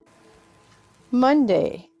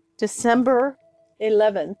Monday, December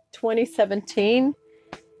 11th, 2017.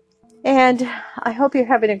 And I hope you're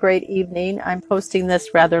having a great evening. I'm posting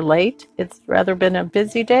this rather late. It's rather been a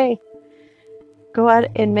busy day. Go out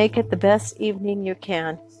and make it the best evening you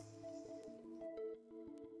can.